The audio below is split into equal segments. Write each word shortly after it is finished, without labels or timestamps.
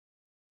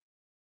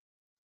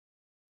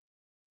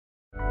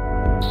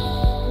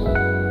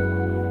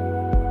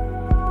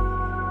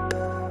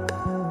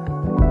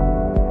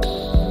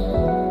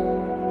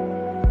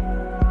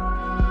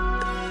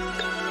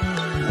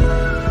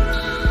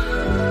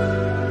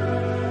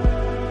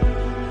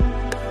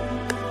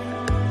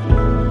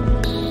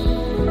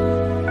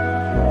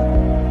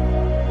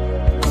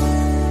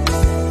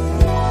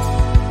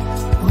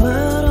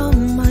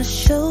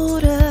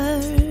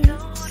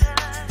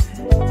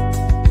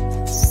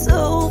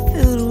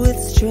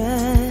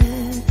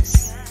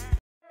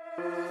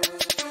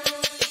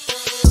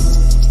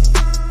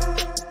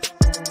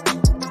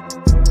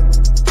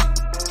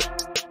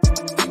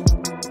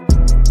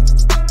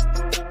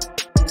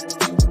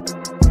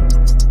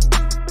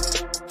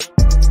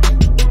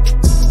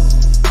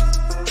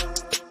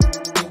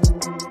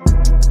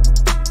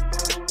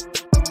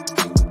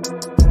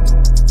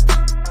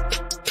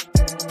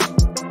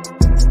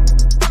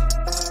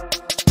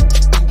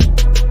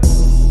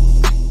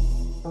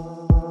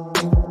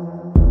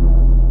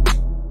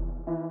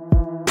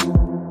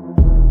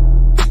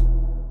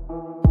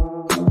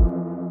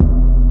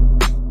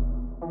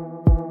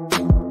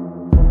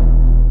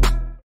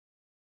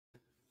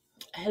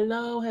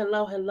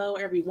Hello,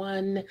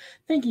 everyone.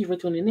 Thank you for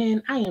tuning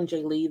in. I am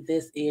Jaylee.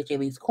 This is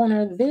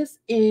JayLeesCorner. This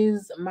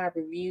is my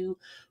review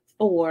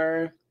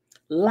for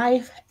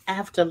Life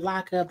After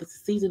Lockup. This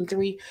is season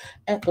 3,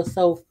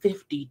 episode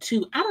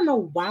 52. I don't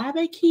know why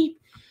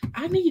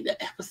I need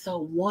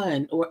episode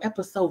 1 or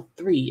episode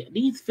 3.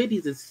 These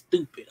 50s is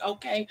stupid,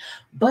 okay?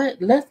 But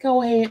let's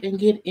go ahead and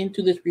get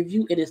into this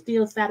review. It is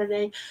still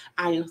Saturday.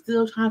 I am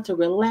still trying to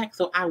relax,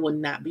 so I will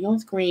not be on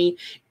screen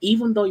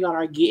even though y'all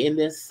are getting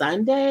this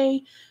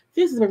Sunday.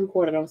 This is been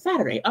recorded on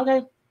Saturday,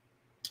 okay?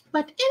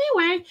 But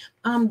anyway,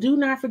 do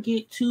not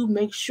forget to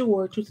make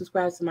sure to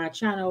subscribe to my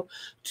channel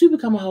to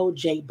become a whole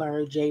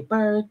JayBird,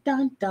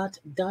 dot,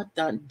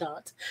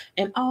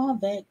 and all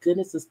that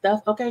goodness and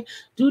stuff. Okay,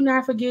 do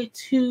not forget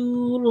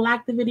to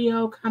like the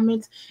video,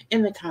 comment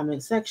in the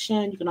comment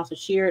section. You can also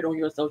share it on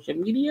your social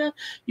media.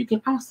 You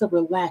can also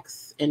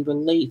relax and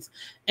relate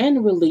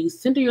and release,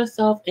 center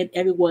yourself and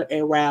everyone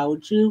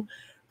around you.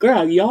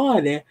 Girl,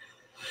 yawning.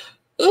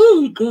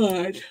 Oh,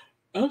 God.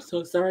 I'm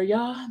so sorry,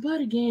 y'all.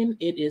 But again,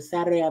 it is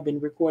Saturday. I've been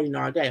recording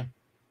all day.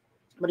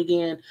 But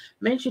again,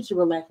 make sure to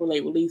relax,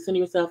 relate, release, center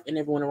yourself and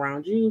everyone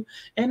around you.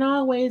 And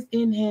always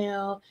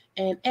inhale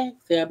and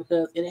exhale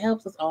because it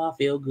helps us all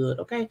feel good,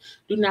 okay?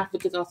 Do not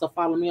forget to also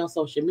follow me on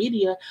social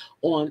media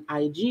on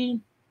IG.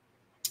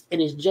 It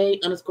is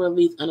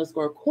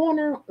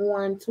J_Lees_Corner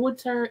on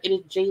Twitter. It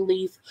is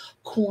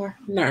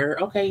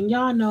JayLeesCorner. Okay, and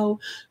y'all know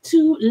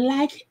to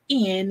like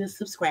and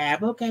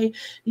subscribe. Okay,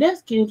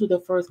 let's get into the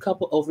first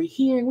couple over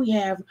here. We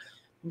have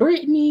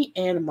Brittany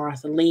and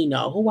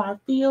Marcelino, who I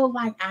feel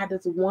like I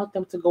just want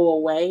them to go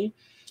away.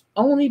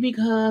 Only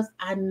because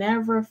I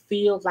never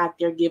feel like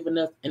they're giving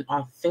us an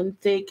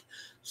authentic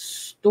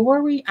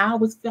story. I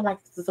always feel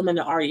like this is something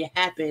that already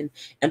happened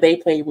and they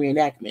play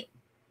reenactment.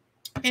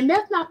 And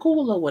that's not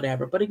cool or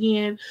whatever. But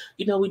again,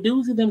 we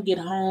do see them get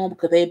home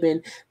because they've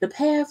been the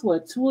past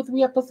 2 or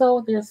 3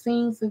 episodes. Their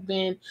scenes have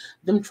been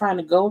them trying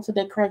to go to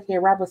that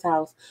crackhead Robert's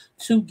house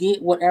to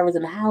get whatever's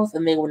in the house,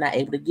 and they were not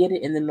able to get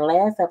it. And then the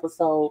last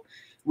episode,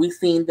 we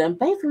seen them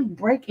basically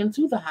break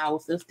into the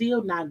house and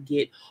still not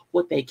get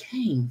what they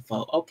came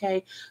for.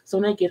 Okay, so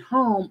when they get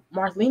home,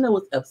 Marcelino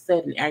was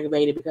upset and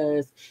aggravated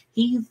because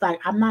he's like,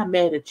 "I'm not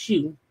mad at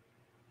you,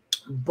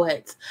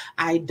 but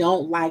I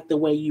don't like the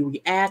way you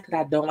reacted.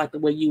 I don't like the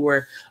way you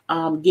were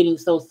getting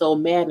so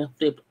mad and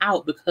flipped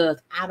out because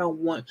I don't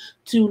want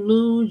to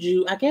lose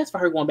you." I guess for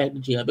her going back to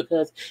jail,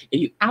 because if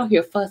you out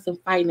here fussing,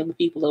 fighting with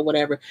people or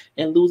whatever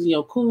and losing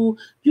your cool,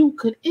 you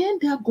could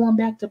end up going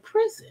back to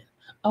prison.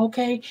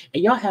 Okay,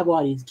 and y'all have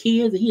all these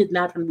kids, and he is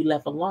not going to be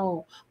left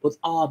alone with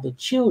all the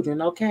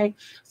children. Okay,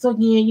 so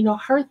again,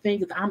 her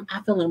thing is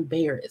I feel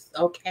embarrassed.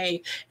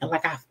 Okay, and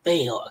like I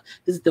failed.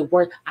 This is the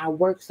work. I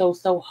worked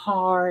so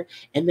hard,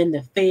 and then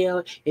to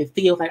fail, it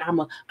feels like I'm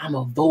a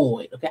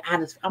void. Okay,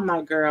 I'm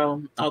like,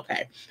 girl.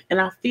 Okay,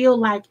 and I feel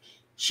like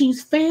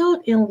she's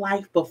failed in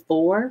life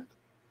before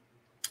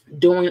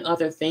doing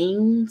other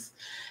things.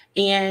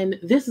 And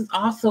this is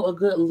also a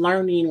good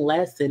learning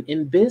lesson.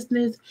 In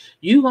business,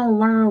 you're going to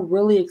learn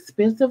really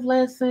expensive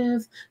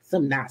lessons,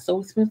 some not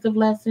so expensive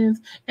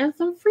lessons, and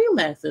some free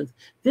lessons.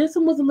 This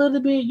one was a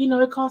little bit,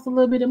 it cost a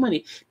little bit of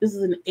money. This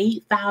is an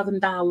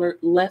 $8,000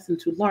 lesson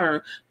to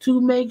learn to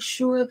make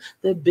sure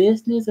the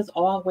business is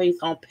always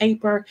on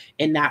paper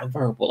and not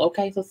verbal.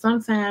 Okay, so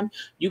sometimes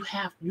you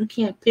can't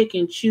pick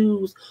and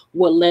choose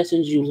what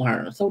lessons you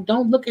learn. So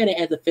don't look at it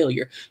as a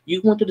failure.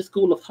 You went to the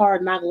school of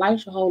hard knock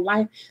life your whole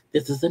life.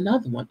 This is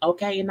another one,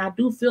 okay? And I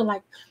do feel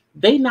like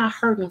they not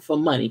hurting for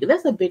money, because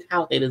that's a big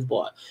house they just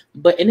bought.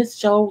 And this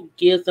show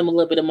gives them a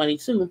little bit of money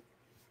too.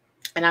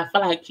 And I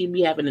feel like she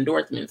be having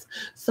endorsements.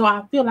 So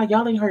I feel like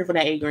y'all ain't hurting for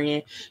that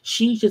 $8,000.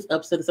 She's just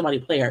upset that somebody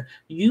play her.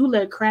 You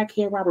let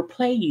crackhead Robert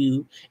play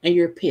you and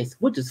you're pissed,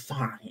 which is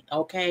fine,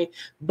 okay?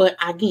 But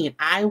again,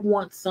 I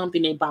want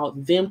something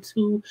about them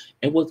two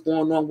and what's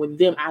going on with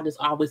them. I just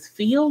always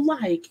feel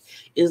like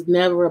it's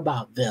never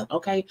about them,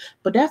 okay?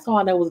 But that's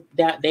all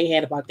that they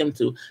had about them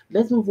two.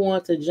 Let's move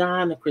on to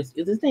John and Chris.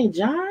 Is his name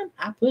John?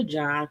 I put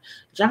John.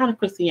 John and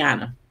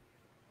Christiana.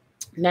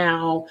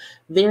 Now,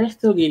 they're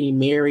still getting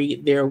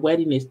married. Their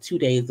wedding is 2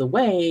 days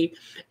away.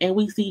 And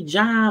we see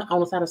John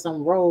on the side of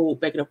some road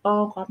making a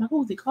phone call. I'm like,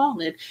 who's he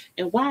calling?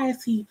 And why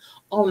is he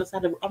on the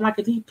side of I'm like,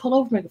 did he pull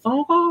over, make a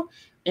phone call?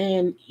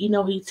 And,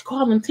 he's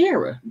calling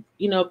Tara,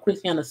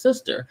 Christiana's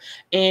sister.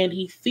 And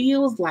he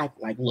feels like,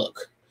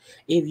 look,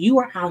 if you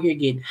are out here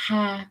getting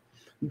high,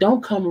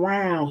 don't come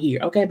around here,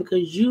 okay?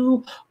 Because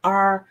you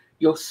are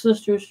your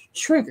sister's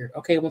trigger.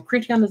 Okay, when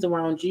Christiana's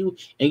around you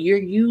and you're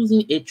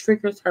using, it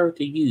triggers her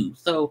to use.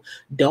 So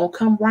don't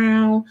come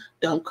around,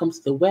 don't come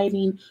to the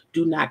wedding,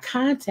 do not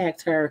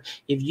contact her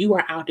if you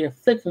are out there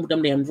flicking with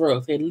them damn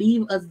drugs. And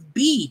leave us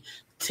be,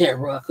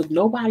 Tara, because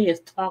nobody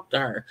has talked to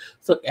her.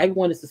 So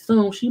everyone is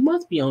assumed she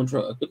must be on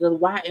drugs, because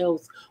why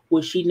else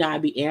would she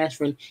not be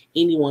answering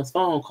anyone's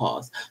phone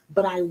calls?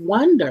 But I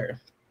wonder,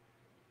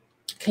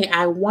 Okay,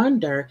 I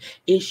wonder,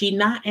 is she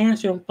not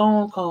answering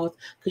phone calls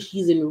because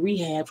she's in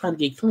rehab trying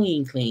to get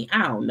clean?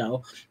 I don't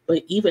know.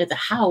 But even at the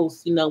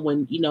house,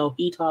 when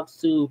he talks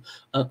to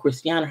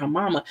Christiana, her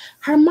mama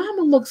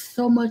looks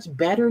so much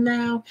better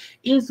now.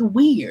 It's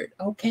weird.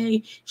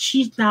 Okay,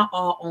 she's not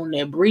all on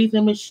that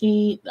breathing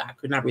machine. I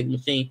could not breathing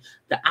machine,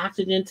 the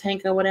oxygen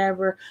tank or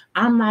whatever.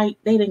 I'm like,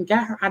 they didn't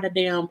got her out of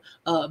damn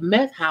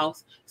meth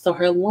house, so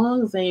her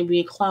lungs ain't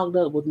being clogged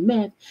up with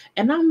meth.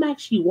 And I'm like,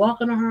 she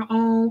walking on her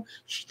own.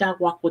 She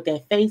not walking with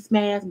that face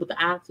mask with the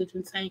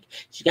oxygen tank.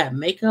 She got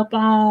makeup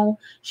on.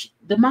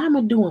 The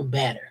mama doing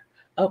better.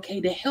 Okay,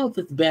 the health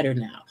is better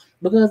now.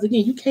 Because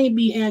again, you can't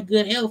have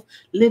good health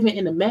living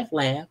in the meth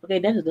lab. Okay,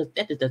 that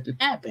just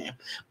doesn't happen.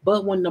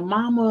 But when the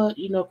mama,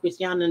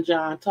 Christiana and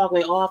John talk,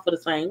 they all for the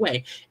same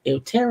way.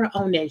 If Tara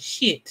on that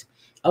shit,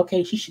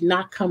 okay, she should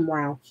not come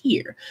around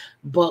here.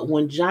 But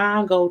when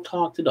John go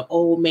talk to the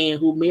old man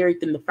who married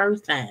them the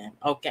first time,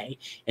 okay,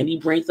 and he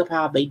brings up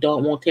how they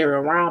don't want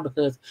Tara around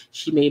because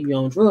she may be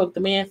on drugs,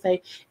 the man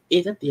say,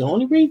 is that the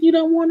only reason you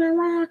don't want her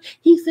around?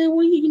 He said,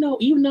 well, even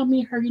though me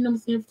and her, what I'm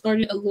saying,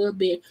 flirted a little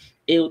bit,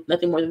 it was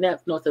nothing more than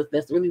that. No,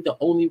 that's really the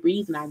only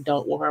reason I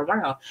don't want her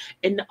around.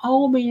 And the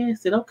old man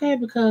said, okay,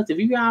 because if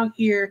you're out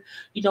here,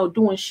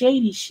 doing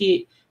shady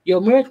shit, your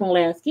marriage won't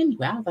last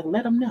anyway. I was like,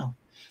 let him know.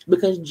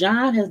 Because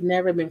John has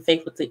never been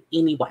faithful to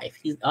any wife.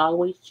 He's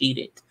always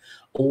cheated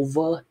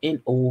over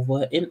and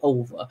over and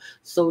over.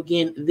 So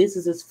again, this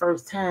is his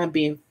first time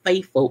being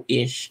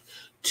faithful-ish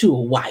to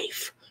a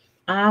wife.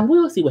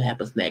 We'll see what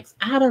happens next.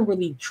 I don't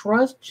really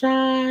trust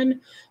John,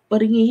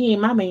 but again, he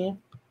ain't my man.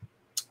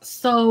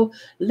 So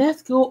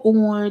let's go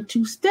on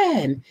to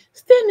Stan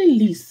and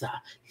Lisa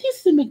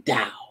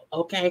McDowell.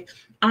 Okay.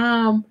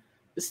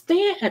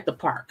 Stan at the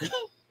park.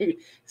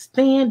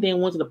 Stan then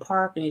went to the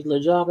park in his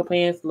little jogger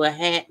pants, little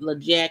hat,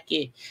 little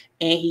jacket,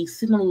 and he's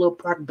sitting on a little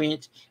park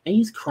bench and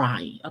he's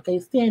crying. Okay,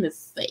 Stan is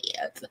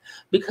sad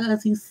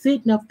because he's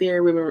sitting up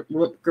there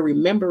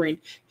remembering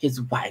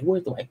his wife.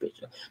 Where's the wife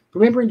picture?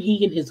 Remembering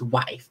he and his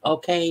wife.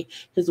 Okay,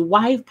 his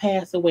wife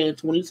passed away in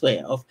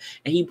 2012,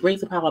 and he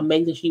brings up how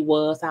amazing she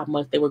was, how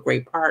much they were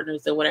great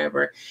partners or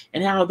whatever,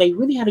 and how they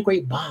really had a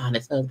great bond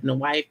as husband and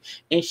wife,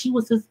 and she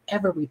was his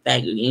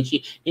everything,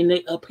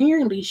 and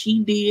apparently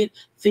she did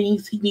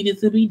things he needed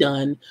to be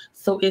done.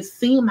 So it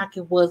seemed like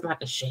it was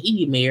like a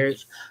shady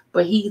marriage,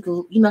 but he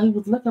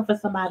was looking for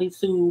somebody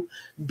to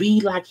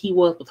be like he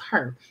was with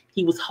her.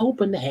 He was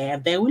hoping to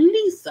have that with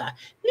Lisa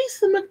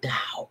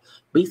McDowell.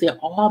 But he said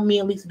all me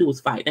and Lisa do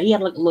is fight. Now he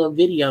had like a little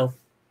video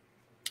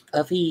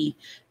of he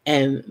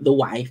and the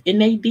wife,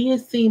 and they did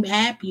seem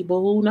happy,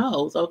 but who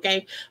knows,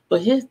 okay?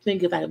 But his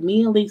thing is like,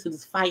 me and Lisa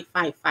just fight.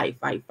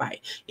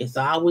 It's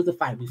always a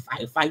fight. We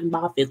fighting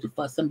about this, we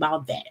fussing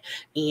about that,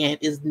 and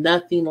it's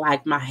nothing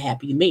like my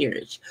happy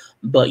marriage.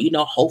 But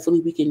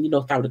hopefully we can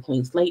start with a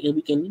clean slate and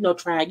we can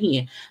try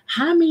again.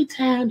 How many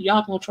times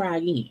y'all gonna try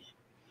again?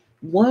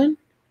 One,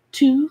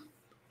 two,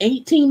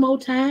 18 more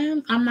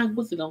times? I'm like,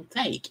 what's it gonna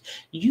take?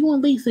 You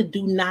and Lisa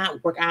do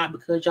not work out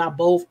because y'all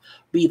both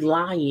be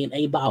lying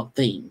about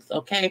things,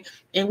 okay?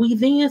 And we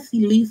then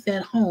see Lisa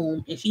at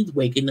home and she's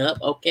waking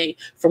up, okay,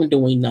 from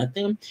doing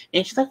nothing.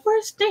 And she's like,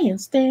 where's Stan?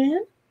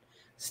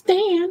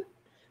 Stan.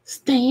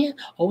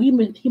 Oh, he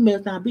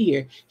must not be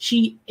here.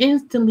 She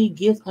instantly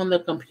gets on the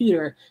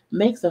computer,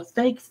 makes a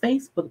fake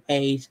Facebook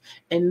page,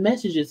 and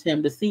messages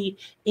him to see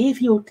if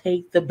he'll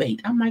take the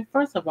bait. I'm like,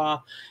 first of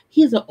all,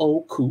 he's an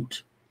old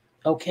coot.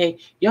 Okay,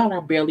 y'all are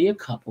barely a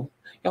couple.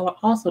 Y'all are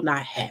also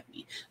not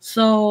happy.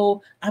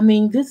 So, I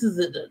mean, this is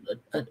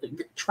a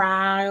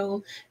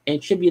trial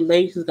and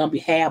tribulation is gonna be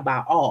had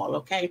by all.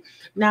 Okay.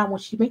 Now, when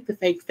she makes the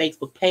fake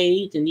Facebook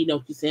page and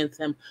she sends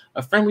him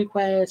a friend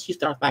request, she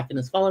starts liking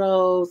his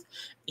photos,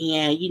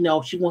 and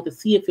she wants to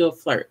see if he'll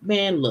flirt.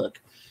 Man,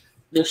 look,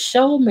 the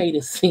show made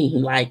it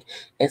seem like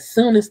as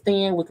soon as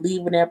Stan was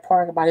leaving that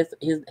park about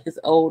his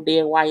old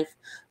dead wife,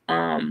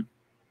 um,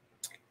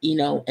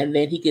 and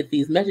then he gets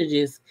these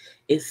messages.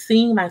 It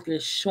seemed like they're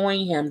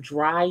showing him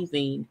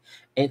driving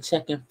and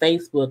checking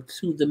Facebook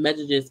to the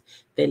messages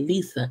that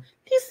Lisa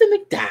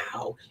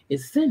McDowell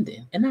is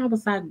sending. And I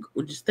was like,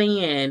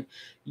 Stan,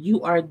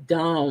 you are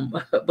dumb.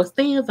 But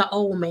Stan's an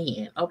old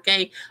man,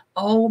 okay?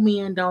 Old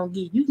men don't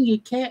you can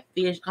get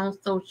catfish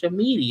on social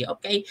media,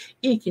 okay?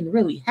 It can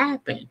really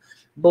happen.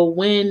 But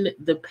when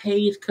the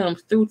page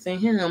comes through to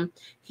him,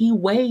 he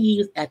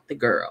waves at the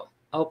girl,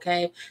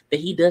 okay, that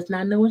he does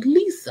not know is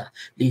Lisa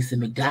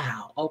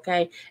McDowell,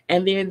 okay?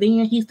 And then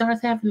he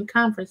starts having a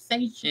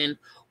conversation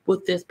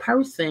with this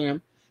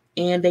person,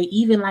 and they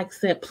even like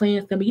set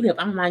plans to meet up.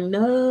 I'm like,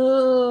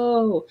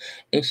 no.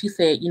 And she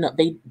said,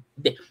 they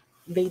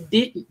they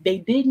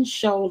didn't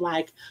show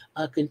like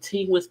a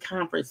continuous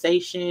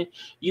conversation.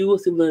 You will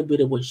see a little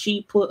bit of what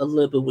she put, a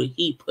little bit of what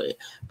he put,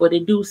 but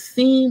it do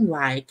seem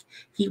like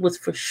he was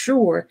for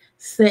sure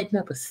setting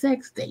up a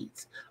sex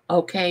date.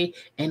 Okay,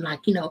 and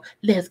like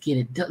let's get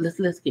it done,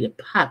 let's get it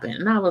popping.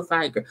 And I was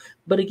like,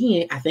 but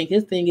again, I think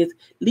his thing is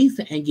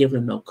Lisa ain't giving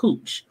him no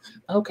cooch.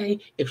 Okay,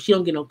 if she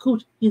don't get no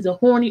cooch, he's a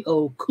horny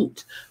old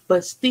cooch.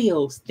 But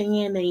still,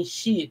 Stan ain't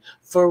shit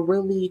for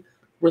really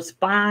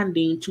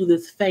responding to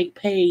this fake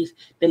page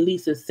that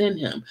Lisa sent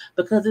him.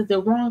 Because is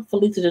it wrong for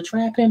Lisa to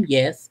trap him?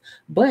 Yes.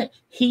 But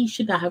he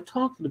should not have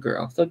talked to the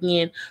girl. So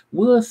again,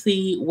 we'll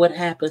see what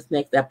happens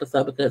next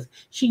episode because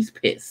she's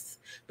pissed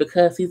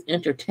because he's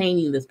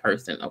entertaining this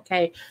person.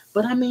 Okay.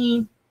 But I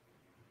mean,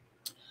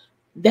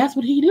 that's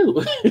what he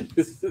do.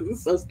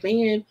 So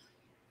Stan,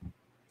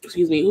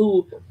 excuse me,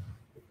 who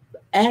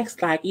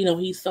acts like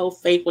he's so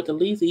faithful to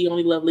Lisa. He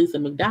only loved Lisa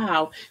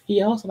McDowell.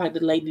 He also like the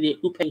lady that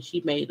who paid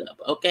she made up.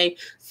 Okay,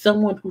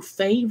 someone who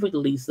favored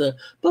Lisa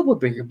but with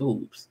bigger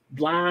boobs,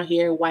 blonde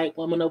hair, white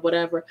woman or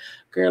whatever.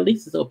 Girl,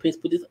 Lisa's so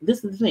pissed. But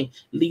this is the thing,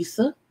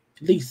 Lisa,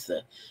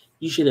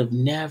 you should have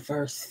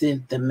never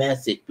sent the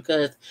message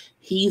because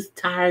he's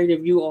tired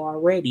of you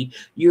already.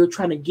 You're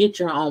trying to get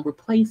your own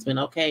replacement,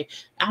 okay?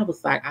 I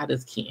was like, I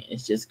just can't.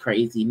 It's just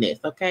craziness,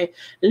 okay?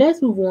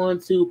 Let's move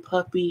on to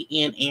Puppy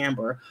and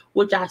Amber,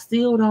 which I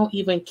still don't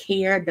even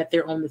care that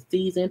they're on the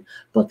season,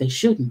 but they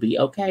shouldn't be,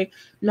 okay?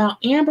 Now,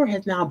 Amber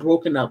has now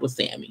broken up with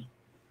Sammy.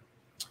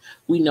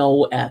 We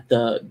know at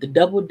the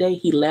double day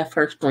he left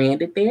her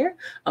stranded there.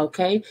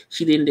 Okay,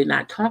 she did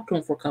not talk to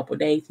him for a couple of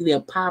days. He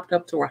then popped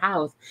up to her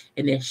house,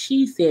 and then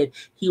she said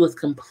he was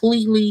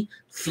completely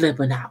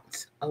flipping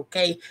out.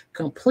 Okay,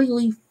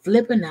 completely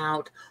flipping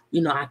out.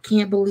 I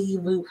can't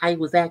believe how he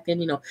was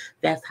acting.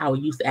 That's how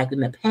he used to act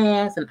in the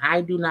past, and I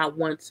do not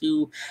want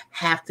to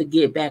have to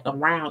get back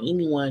around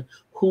anyone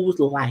who's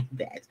like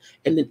that.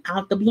 And then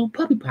out the blue,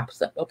 Puppy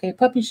pops up. Okay,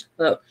 Puppy shows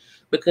up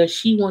because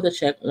she wants to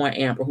check on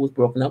Amber, who's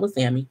broken up with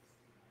Sammy,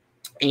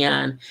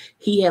 and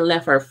he had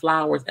left her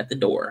flowers at the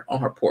door on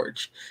her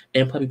porch,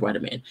 and Puppy brought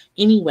him in.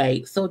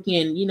 Anyway, so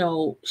again,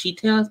 she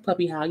tells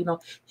Puppy how,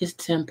 his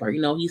temper,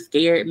 he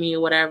scared me or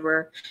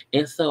whatever.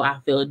 And so I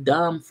feel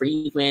dumb for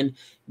even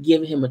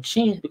giving him a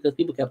chance because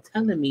people kept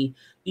telling me,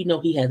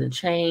 he hasn't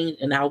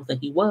changed. And I was like,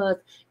 he was.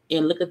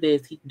 And look at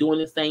this, he's doing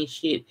the same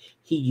shit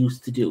he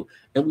used to do.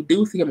 And we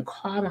do see him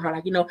calling her,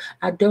 like,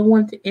 I don't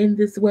want to end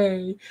this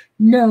way.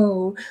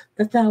 No,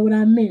 that's not what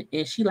I meant.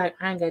 And she like,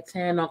 I ain't got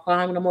time no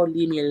calling no more.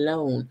 Leave me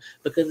alone.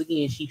 Because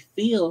again, she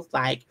feels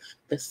like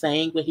the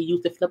same way he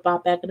used to flip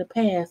out back in the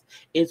past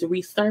is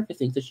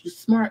resurfacing. So she's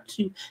smart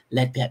to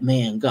let that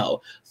man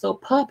go. So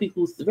Puppy,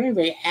 who's very,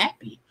 very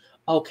happy,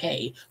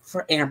 okay,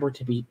 for Amber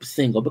to be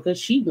single because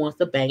she wants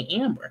to bang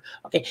Amber.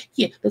 Okay,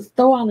 yeah, let's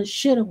throw all this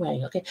shit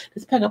away. Okay,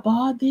 let's pack up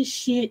all this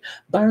shit,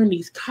 burn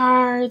these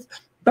cards,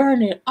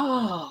 burn it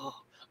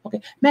all.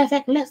 Okay, matter of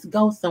fact, let's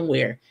go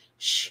somewhere.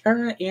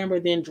 Her and Amber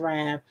then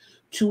drive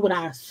to what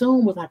I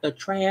assume was like a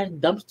trash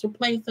dumpster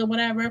place or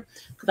whatever,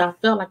 because I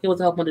felt like it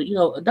was up on the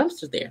a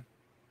dumpster there.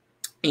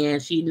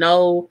 And she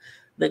know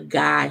the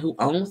guy who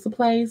owns the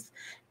place,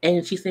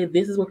 and she said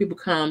this is where people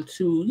come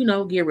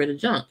to get rid of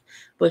junk.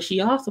 But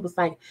she also was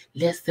like,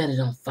 let's set it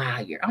on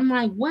fire. I'm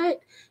like, what?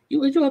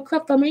 You a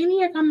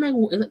kleptomaniac? I'm like,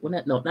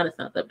 no, not a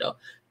klepto.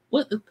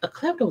 What, a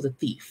klepto was a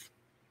thief,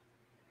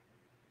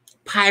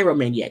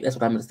 pyromaniac. That's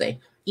what I'm gonna say.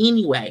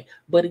 Anyway,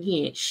 but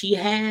again, she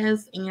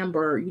has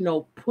Amber,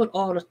 put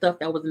all the stuff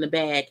that was in the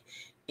bag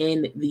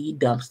in the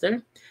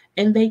dumpster,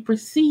 and they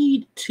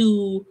proceed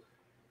to.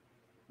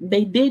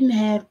 They didn't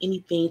have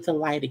anything to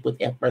light it with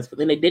at first, because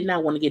then they did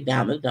not want to get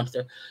down to the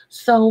dumpster.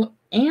 So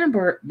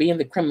Amber, being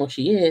the criminal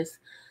she is,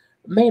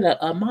 made a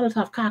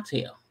Molotov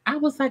cocktail. I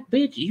was like,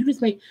 bitch,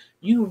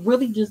 you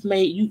really just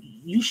made,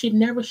 you should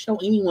never show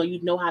anyone you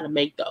know how to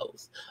make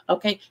those.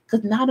 Okay?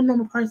 Because not a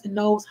normal person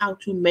knows how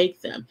to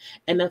make them.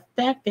 And the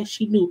fact that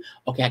she knew,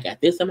 okay, I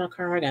got this in my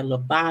car, I got a little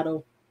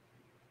bottle,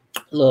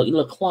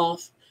 little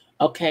cloth.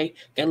 Okay,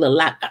 got a little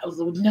lot. I was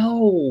like,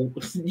 no,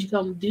 you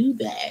don't do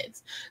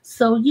that.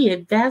 So yeah,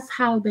 that's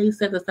how they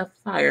set the stuff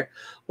fire.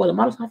 Well, a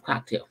Molotov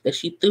cocktail that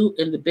she threw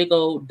in the big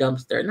old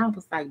dumpster, and I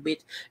was like,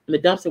 bitch. And the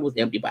dumpster was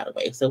empty, by the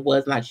way, so it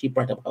wasn't like she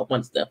burnt up a whole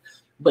bunch of stuff.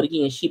 But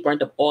again, she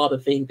burnt up all the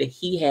things that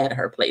he had at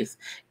her place,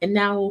 and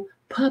now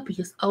Puppy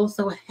is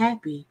also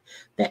happy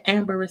that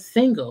Amber is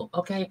single.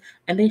 Okay,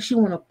 and then she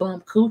want to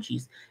bump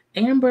coochies.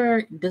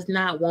 Amber does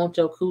not want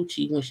your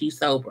coochie when she's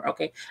sober.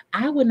 Okay,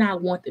 I would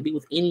not want to be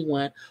with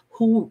anyone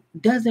who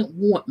doesn't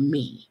want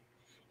me.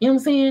 You know what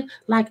I'm saying?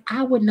 Like,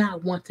 I would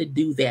not want to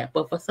do that.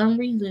 But for some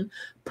reason,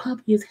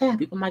 Puppy is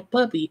happy. I'm like,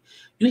 Puppy,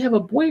 you have a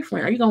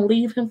boyfriend. Are you going to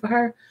leave him for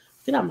her?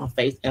 Get out of my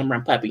face, Amber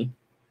and Puppy.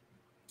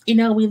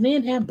 We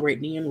then have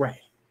Brittany and Ray.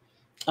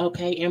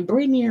 Okay, and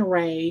Brittany and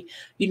Ray,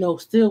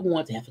 still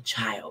want to have a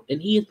child. And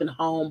he has been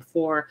home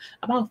for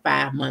about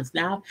 5 months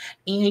now.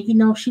 And,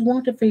 she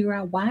wanted to figure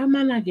out, why am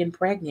I not getting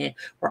pregnant?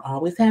 We're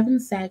always having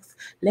sex.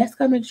 Let's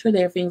go make sure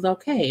that everything's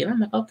okay. And I'm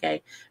like,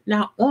 okay.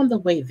 Now, on the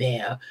way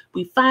there,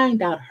 we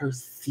find out her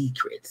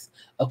secrets.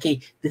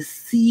 Okay, the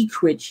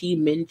secret she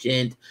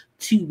mentioned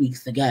 2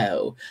 weeks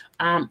ago.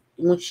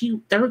 When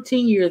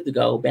 13 years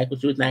ago, back when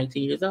she was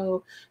 19 years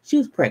old, she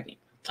was pregnant.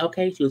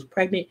 Okay, she was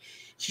pregnant.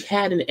 She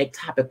had an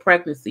ectopic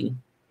pregnancy,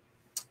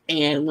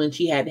 and when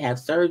she had to have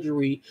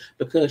surgery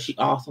because she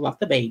also lost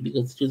the baby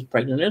because she was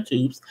pregnant in her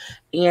tubes,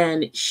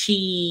 and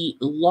she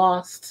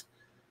lost.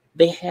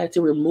 They had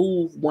to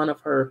remove one of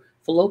her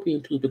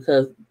fallopian tubes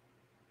because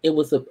it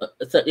was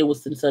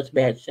in such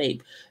bad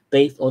shape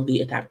based on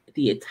the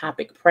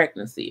ectopic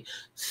pregnancy.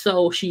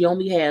 So she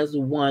only has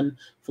one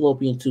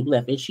fallopian tube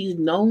left, and she's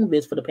known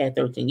this for the past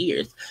 13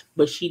 years,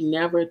 but she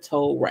never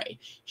told Ray.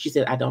 She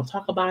said, "I don't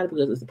talk about it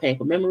because it's a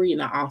painful memory,"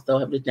 and I also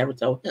have just never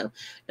told him.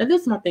 And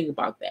this is my thing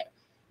about that: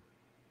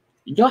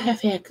 y'all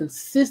have had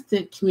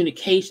consistent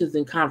communications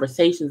and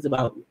conversations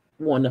about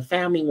wanting a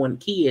family, wanting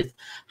kids.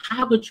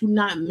 How could you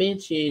not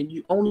mention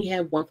you only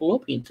have one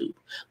fallopian tube?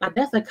 Like,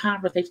 that's a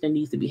conversation that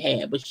needs to be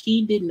had, but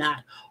she did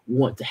not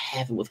want to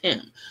have it with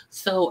him.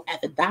 So at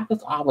the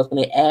doctor's office,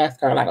 when they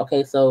asked her, like,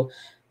 okay, so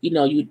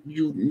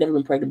you've never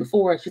been pregnant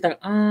before, she's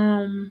like,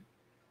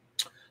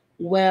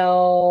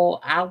 well,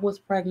 I was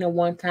pregnant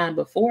one time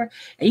before,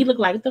 and he looked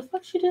like, what the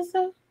fuck she just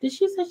said? Did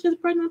she say she was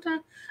pregnant one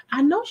time?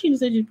 I know she didn't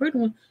say she was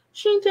pregnant.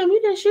 She didn't tell me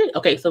that shit.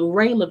 Okay, so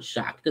Ray looked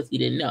shocked because he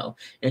didn't know,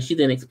 and she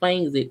then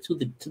explains it to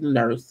the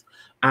nurse.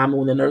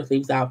 When the nurse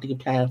leaves out to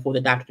give time for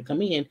the doctor to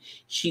come in,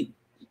 she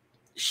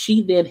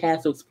she then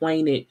has to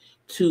explain it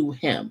to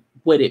him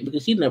what it,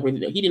 because he didn't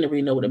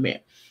really know what it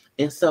meant,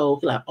 and so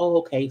he's like, oh,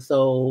 okay,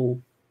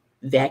 so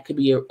that could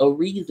be a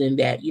reason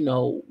that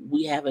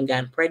we haven't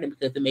gotten pregnant,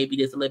 because it may be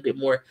just a little bit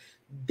more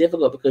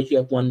difficult because you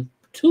have one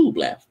tube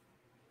left.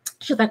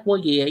 She's like, well,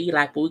 yeah, you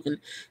like, but we can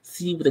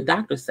see what the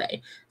doctor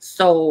say.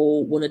 So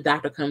when the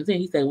doctor comes in,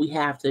 he said, we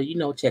have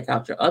to, check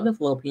out your other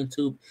fallopian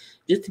tube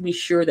just to be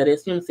sure that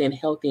it's,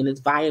 healthy and it's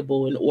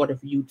viable in order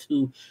for you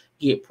to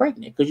get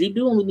pregnant. Because you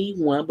do only need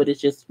one, but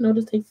it's just,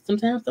 just takes some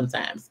time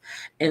sometimes.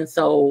 And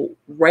so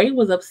Ray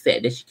was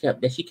upset that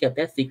she kept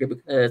that secret,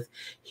 because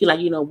he, like,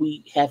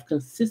 we have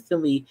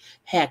consistently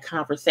had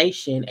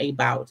conversation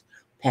about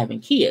having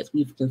kids.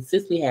 We've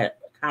consistently had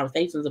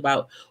conversations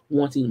about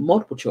wanting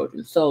multiple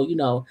children. So,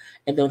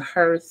 and then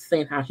her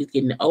saying how she's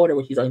getting older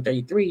when she's only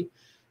 33,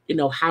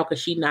 how could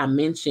she not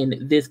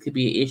mention this could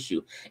be an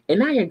issue?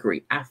 And I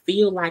agree. I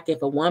feel like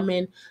if a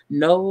woman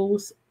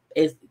knows,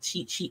 is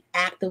she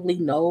actively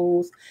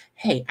knows,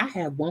 hey, I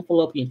have one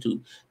fallopian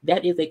tube,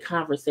 that is a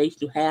conversation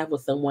to have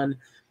with someone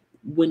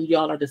when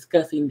y'all are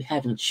discussing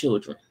having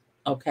children.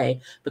 Okay,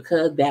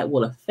 because that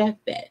will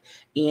affect that.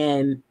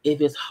 And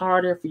if it's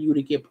harder for you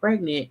to get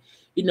pregnant,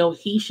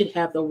 he should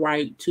have the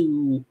right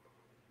to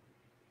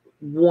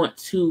want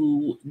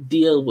to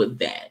deal with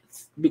that,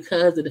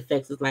 because it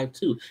affects his life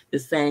too. The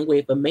same way,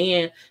 if a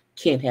man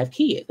can't have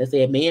kids, let's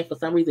say a man for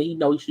some reason he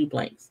knows he shoot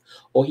blanks,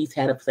 or he's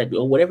had a vasectomy,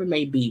 or whatever it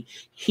may be,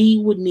 he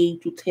would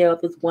need to tell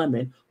this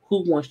woman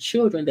who wants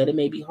children that it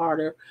may be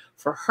harder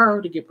for her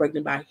to get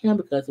pregnant by him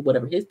because of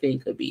whatever his thing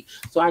could be.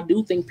 So I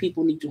do think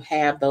people need to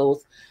have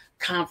those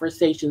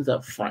conversations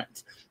up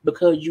front,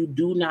 because you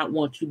do not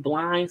want to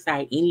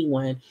blindside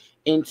anyone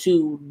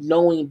into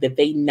knowing that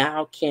they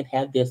now can't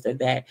have this or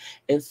that,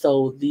 and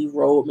so the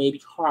road may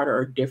be harder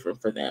or different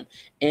for them,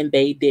 and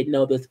they didn't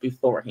know this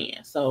beforehand.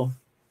 So,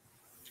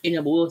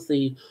 but we'll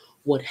see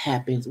what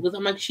happens, because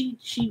I'm like, she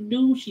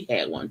knew she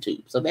had one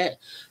too, so that,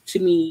 to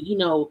me,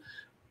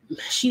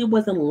 she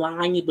wasn't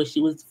lying, but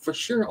she was for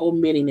sure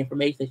omitting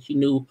information that she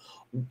knew,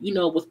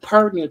 was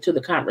pertinent to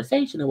the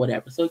conversation or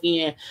whatever. So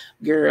again,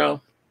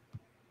 girl,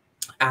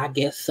 I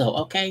guess so.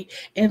 Okay.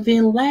 And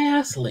then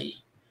lastly,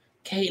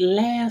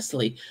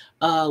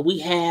 we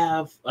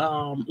have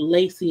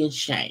Lacey and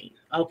Shane.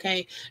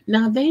 Okay.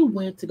 Now they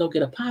went to go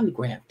get a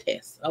polygraph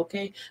test.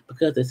 Okay.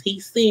 Because as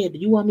he said, do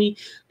you want me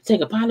to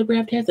take a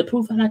polygraph test to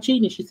prove I'm not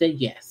cheating? And she said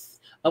yes.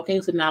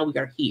 Okay. So now we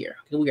are here.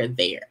 Okay. We are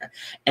there.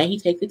 And he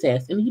takes the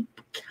test and he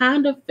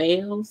kind of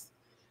fails.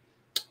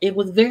 It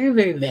was very,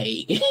 very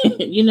vague.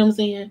 You know what I'm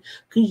saying?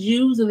 Because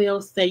usually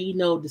they'll say,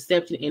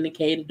 deception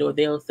indicated, or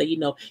they'll say,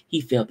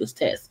 he failed this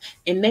test.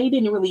 And they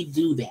didn't really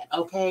do that.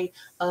 Okay.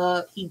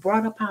 He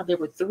brought up how there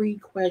were 3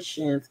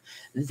 questions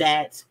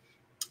that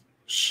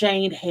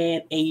Shane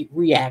had a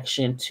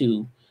reaction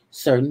to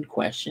certain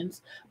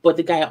questions, but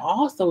the guy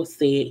also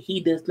said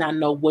he does not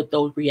know what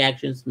those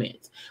reactions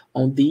meant.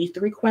 On these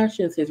 3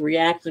 questions, his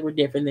reactions were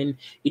different than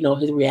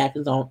his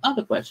reactions on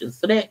other questions.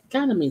 So that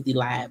kind of means he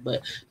lied,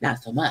 but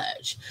not so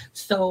much.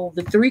 So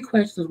the 3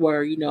 questions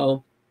were,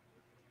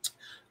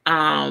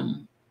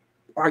 um,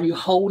 are you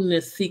holding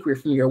a secret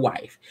from your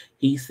wife?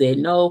 He said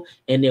no,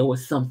 and there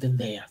was something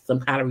there, some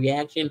kind of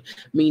reaction,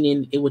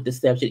 meaning it was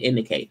deception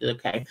indicated.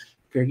 Okay.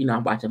 Girl,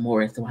 I'm watching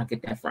more, so I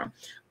get that from.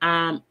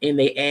 And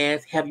they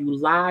asked, have you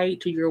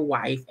lied to your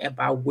wife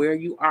about where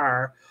you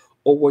are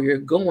or where you're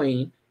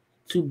going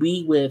to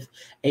be with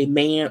a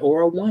man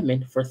or a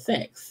woman for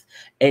sex.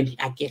 And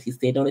I guess he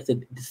said, no, it's a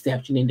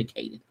deception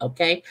indicated.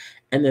 Okay.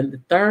 And then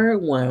the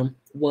third one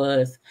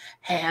was,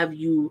 have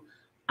you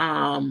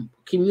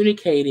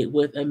communicated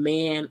with a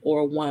man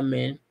or a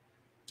woman?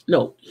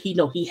 No, he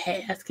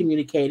has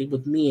communicated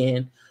with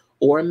men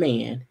or a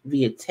man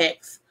via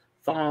text,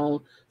 phone,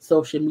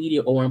 social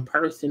media, or in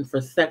person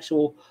for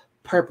sexual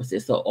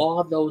purposes. So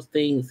all those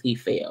things he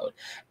failed.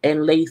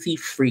 And Lacey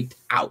freaked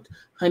out.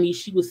 Honey,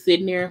 she was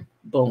sitting there,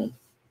 boom,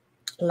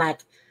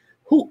 like,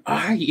 who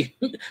are you?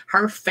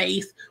 Her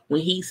face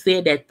when he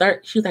said that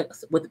third, she was like,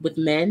 with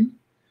men?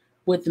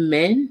 With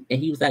men? And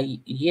he was like,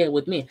 yeah,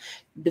 with men.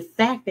 The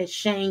fact that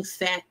Shane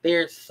sat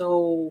there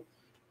so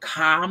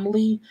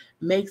calmly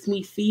makes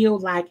me feel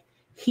like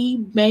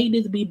he made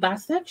this be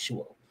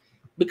bisexual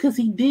because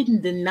he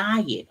didn't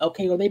deny it,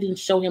 okay, or they didn't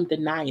show him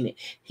denying it.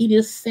 He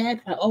just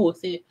said, like, oh,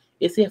 is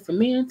it for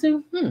men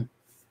too?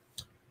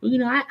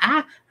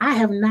 I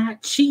have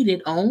not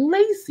cheated on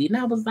Lacey. And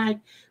I was like,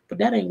 but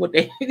that ain't what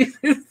they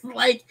it's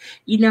like,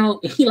 he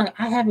like,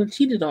 I haven't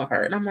cheated on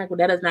her. And I'm like, well,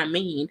 that does not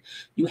mean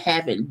you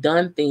haven't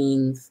done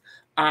things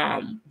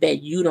that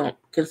you don't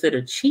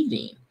consider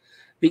cheating.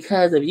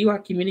 Because if you are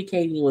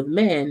communicating with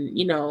men,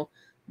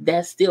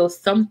 that's still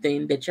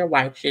something that your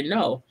wife should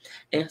know.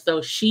 And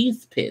so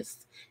she's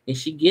pissed. And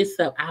she gets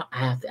up,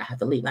 I have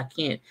to leave. I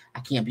can't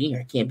be here.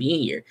 I can't be in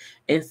here.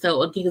 And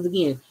so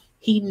again,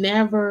 he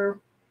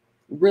never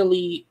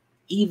really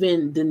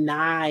even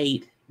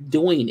denied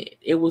doing it.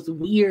 It was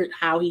weird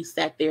how he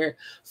sat there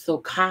so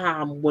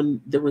calm when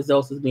the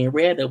results was being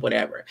read or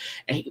whatever.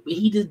 And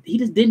he just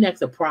didn't act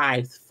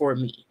surprised for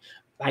me.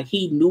 Like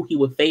he knew he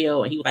would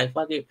fail and he was like,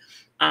 fuck it.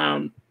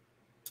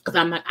 Because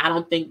I'm like, I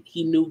don't think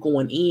he knew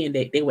going in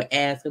that they would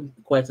ask him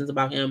questions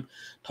about him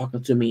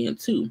talking to men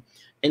too.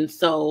 And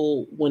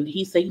so when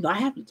he said,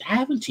 I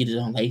haven't cheated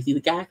on Lacey, the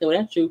guy said, well,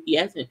 that's true. He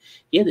hasn't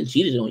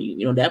cheated on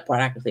you. That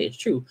part I can say is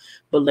true.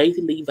 But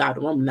Lacey leaves out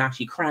the room. Now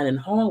she's crying in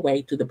the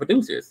hallway to the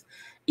producers.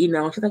 She's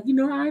like,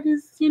 I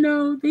just,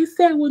 they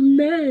said with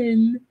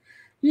men.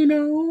 I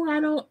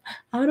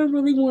don't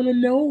really want to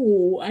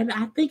know. And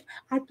I think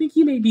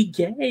he may be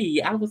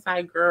gay. I was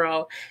like,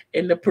 girl,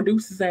 and the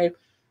producers say,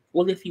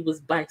 well, if he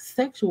was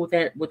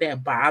bisexual, would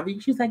that bother you?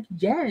 She's like,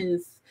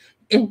 yes.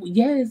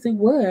 Yes, it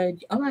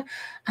would. I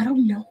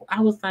don't know. I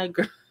was like,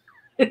 girl.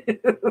 And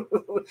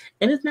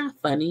it's not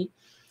funny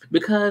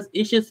because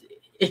it's just,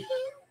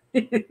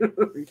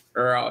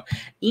 girl.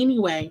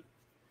 Anyway,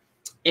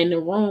 in the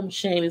room,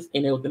 Shane is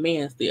in there with the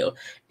man still.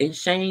 And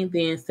Shane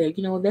then said,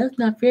 that's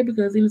not fair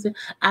because he said,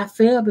 I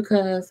failed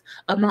because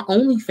of my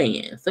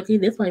OnlyFans. Okay,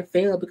 this one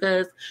failed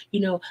because,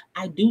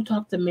 I do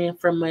talk to men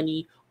for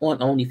money on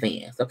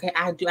OnlyFans. Okay,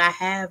 I do. I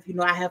have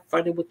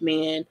flirted with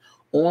men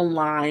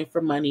online for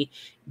money,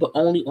 but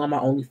only on my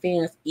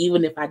OnlyFans.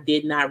 Even if I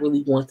did not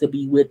really want to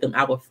be with them,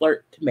 I would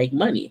flirt to make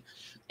money.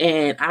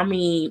 And I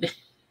mean,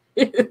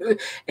 and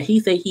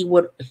he said he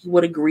would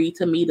agree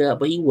to meet up,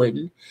 but he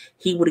wouldn't.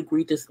 He would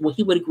agree to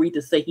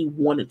say he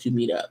wanted to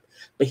meet up,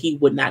 but he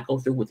would not go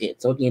through with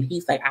it. So again,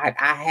 he's like,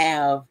 I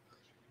have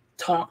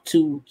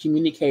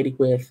communicated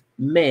with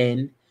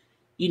men,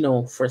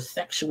 for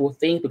sexual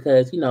things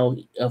because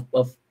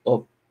of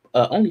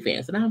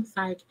OnlyFans, and I was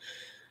like,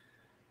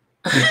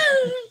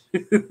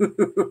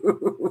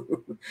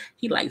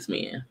 he likes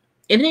men.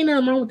 And it ain't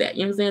nothing wrong with that.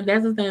 You know what I'm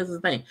saying? That's the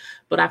thing.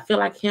 But I feel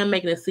like him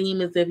making it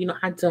seem as if,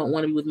 I don't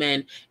want to be with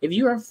men. If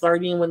you are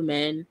flirting with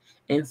men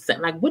and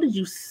like, what did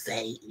you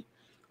say?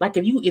 Like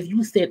if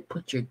you said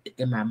put your dick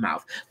in my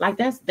mouth, like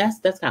that's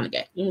kind of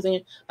gay. You know what I'm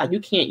saying? Like you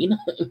can't,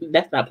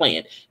 that's not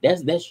playing.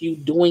 That's you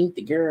doing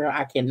the girl.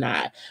 I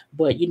cannot.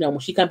 But when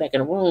she come back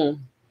in the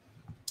room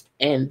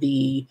and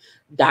the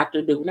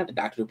doctor dude, not the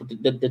doctor, but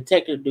the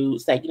detective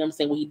dude say, what I'm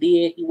saying, what he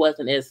did, he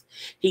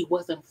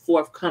wasn't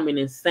forthcoming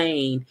and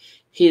saying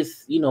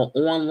his,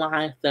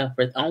 online stuff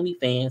for his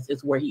OnlyFans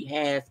is where he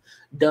has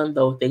done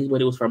those things,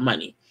 but it was for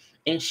money.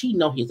 And she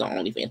know he's on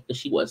OnlyFans because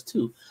she was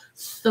too.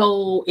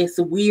 So it's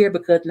weird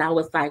because now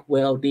it's like,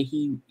 well,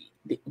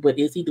 but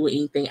is he doing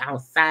anything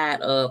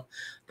outside of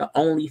the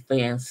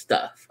OnlyFans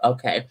stuff?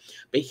 Okay.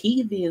 But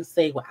he then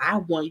say, well, I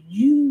want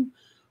you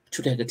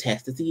to take a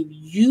test to see if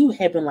you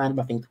have been lying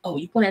about things. Oh,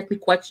 you want to ask me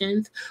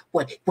questions?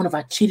 What if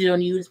I cheated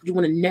on you? Is what you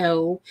want to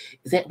know?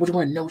 Is that what you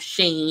want to know,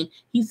 Shane?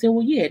 He said,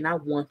 well, yeah, and I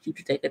want you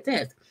to take a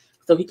test.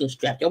 So he can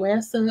strap your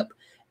ass up,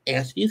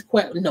 answer these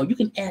questions. No, you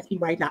can ask me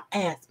right now.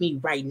 Ask me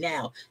right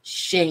now,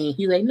 Shane.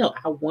 He's like, no,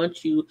 I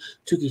want you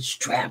to get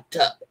strapped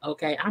up.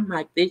 Okay. I'm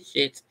like, this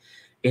shit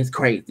is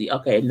crazy.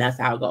 Okay, and that's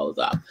how it goes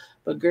off.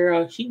 But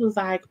girl, she was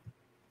like,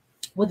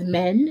 with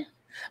men,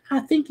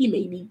 I think he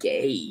may be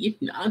gay.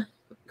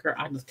 Girl,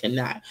 I just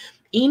cannot.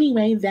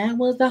 Anyway, that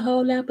was the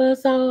whole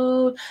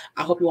episode.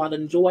 I hope you all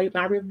enjoyed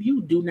my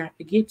review. Do not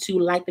forget to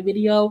like the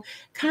video,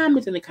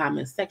 comment in the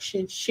comment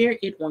section, share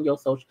it on your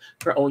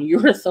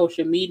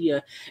social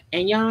media,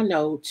 and y'all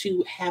know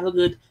to have a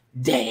good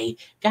day.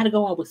 Gotta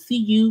go. I will see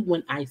you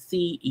when I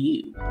see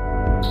you.